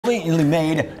Brilliantly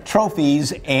made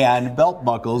trophies and belt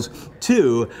buckles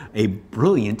to a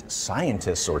brilliant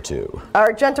scientist or two.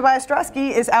 Our Jen Tobias-Sturski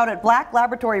is out at Black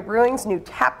Lab Brewing's new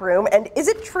tap room. And is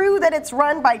it true that it's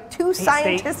run by two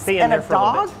scientists and a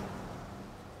dog?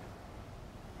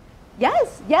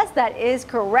 Yes, that is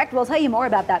correct. We'll tell you more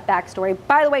about that backstory.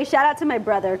 By the way, shout out to my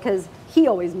brother, because he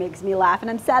always makes me laugh,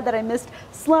 and I'm sad that I missed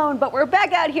Sloan, but we're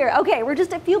back out here. Okay, we're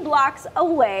just a few blocks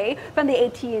away from the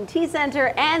AT&T Center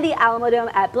and the Alamo Dome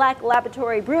at Black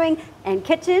Laboratory Brewing and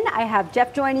Kitchen. I have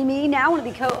Jeff joining me now, one of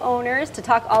the co-owners, to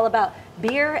talk all about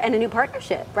beer and a new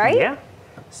partnership, right? Yeah,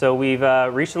 so we've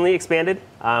recently expanded.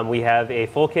 We have a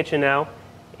full kitchen now,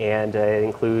 and it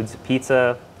includes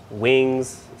pizza,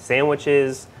 wings,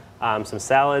 sandwiches, some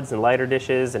salads and lighter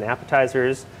dishes and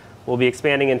appetizers. We'll be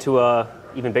expanding into a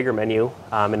even bigger menu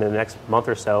in the next month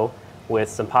or so with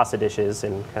some pasta dishes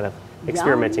and kind of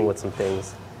experimenting with some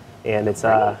things. And it's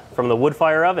from the wood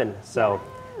fire oven, so.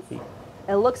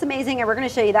 It looks amazing, and we're going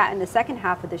to show you that in the second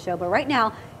half of the show. But right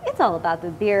now, it's all about the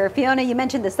beer. Fiona, you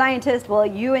mentioned the scientist. Well,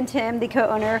 you and Tim, the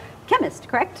co-owner, chemist,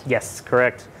 correct? Yes,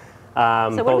 correct.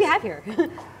 So what do we have here?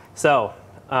 So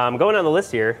going on the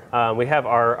list here, we have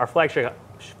our flagship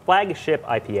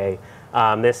IPA.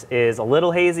 This is a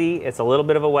little hazy. It's a little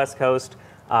bit of a West Coast,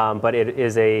 but it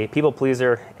is a people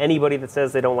pleaser. Anybody that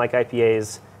says they don't like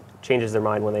IPAs changes their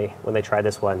mind when they try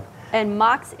this one. And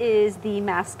Mox is the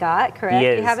mascot, correct? He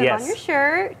is, you have him yes. on your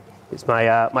shirt. It's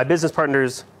my business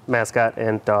partner's mascot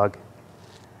and dog.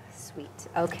 Sweet.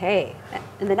 Okay.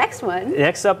 And the next one?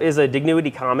 Next up is a Dignity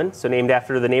Common, so named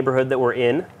after the neighborhood that we're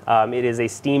in. It is a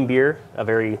steam beer, a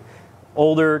very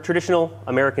older, traditional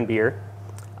American beer.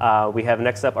 We have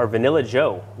next up our Vanilla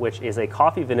Joe, which is a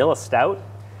coffee vanilla stout,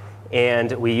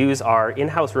 and we use our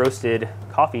in-house roasted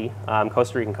coffee,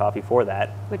 Costa Rican coffee, for that.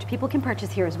 Which people can purchase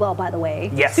here as well, by the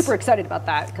way. Yes. Super excited about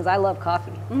that, because I love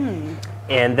coffee.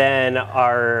 And then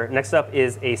our next up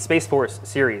is a Space Force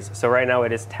series. So right now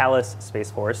it is Talus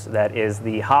Space Force. That is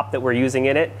the hop that we're using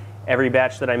in it. Every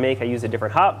batch that I make, I use a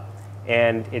different hop,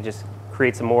 and it just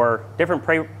creates a more different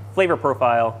flavor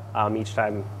profile each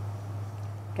time.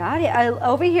 Got it.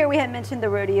 Over here we had mentioned the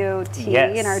rodeo tea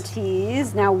in our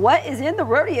teas. Now, what is in the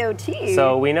rodeo tea?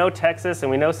 So we know Texas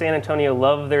and we know San Antonio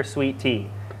love their sweet tea.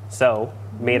 So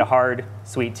made a hard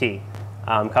sweet tea.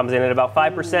 Comes in at about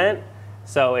 5%,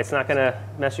 so it's not going to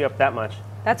mess you up that much.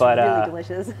 That's really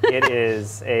delicious. It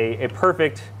is a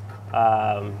perfect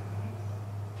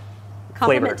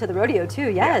compliment to the rodeo too,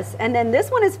 yes. Yeah. And then this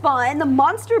one is fun, the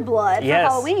Monster Blood for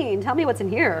Halloween. Tell me what's in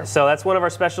here. So that's one of our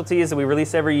specialties that we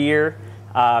release every year.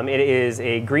 It is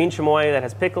a green chamoy that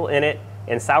has pickle in it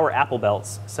and sour apple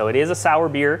belts. So it is a sour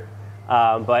beer,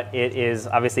 but it is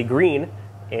obviously green,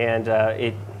 and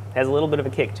it has a little bit of a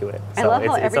kick to it. So I love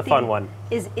how it's a fun one.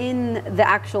 Is in the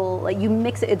actual, like, you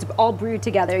mix it, it's all brewed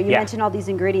together. You mentioned all these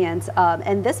ingredients,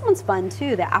 and this one's fun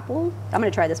too, the apple. I'm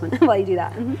gonna try this one while you do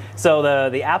that. So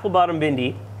the apple bottom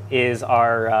bindi is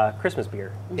our Christmas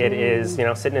beer. It is,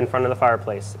 sitting in front of the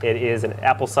fireplace. It is an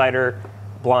apple cider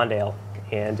blonde ale,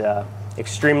 and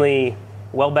extremely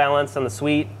well balanced on the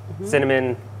sweet,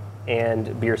 cinnamon,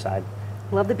 and beer side.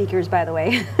 Love the beakers, by the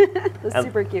way. That's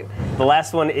super cute. The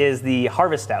last one is the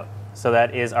Harvest Stout. So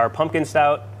that is our pumpkin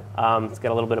stout. It's got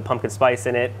a little bit of pumpkin spice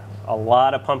in it, a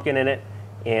lot of pumpkin in it,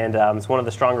 and it's one of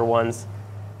the stronger ones,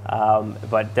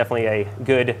 but definitely a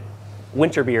good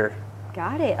winter beer.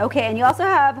 Got it. Okay, and you also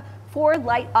have 4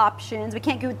 light options. We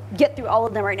can't get through all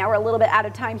of them right now. We're a little bit out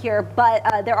of time here, but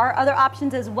there are other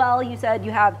options as well. You said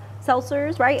you have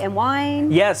seltzers, right, and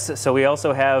wine? Yes, so we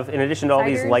also have, in addition to all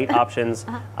these light options,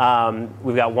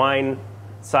 we've got wine,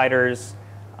 ciders,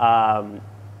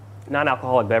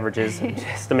 non-alcoholic beverages,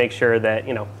 just to make sure that,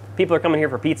 people are coming here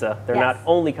for pizza. They're not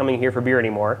only coming here for beer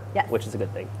anymore, which is a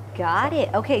good thing. Got it.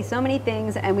 Okay, so many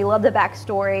things, and we love the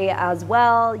backstory as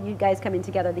well. You guys coming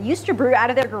together. They used to brew out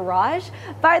of their garage,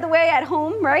 by the way, at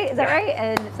home, right? Is that right?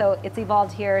 And so it's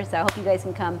evolved here, so I hope you guys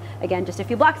can come, again, just a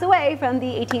few blocks away from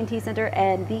the AT&T Center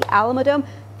and the Alamo Dome.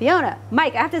 Fiona,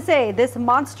 Mike, I have to say, this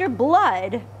Monster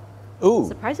Blood,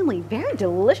 surprisingly very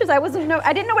delicious. I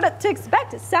didn't know what to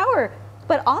expect. It's sour,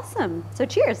 but awesome. So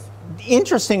cheers.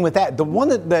 Interesting with that, the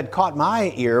one that caught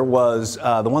my ear was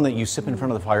the one that you sip in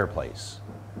front of the fireplace.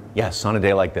 Yes, on a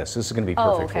day like this. This is going to be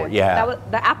perfect for it. Yeah. That was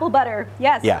the apple butter.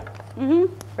 Yes. Yeah.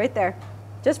 Right there.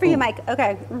 Just for you, Mike.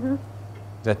 Okay.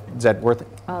 Is that worth it?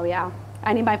 Oh, yeah.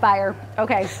 I need my fire.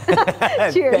 Okay.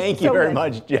 Cheers. Thank you very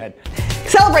much, Jen.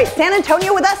 Celebrate San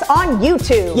Antonio with us on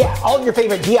YouTube. Yeah, all of your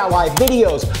favorite DIY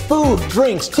videos, food,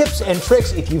 drinks, tips, and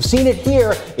tricks. If you've seen it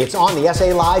here, it's on the SA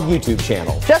Live YouTube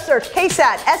channel. Just search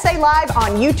KSAT SA Live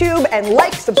on YouTube and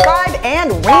like, subscribe, and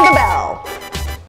ring the bell.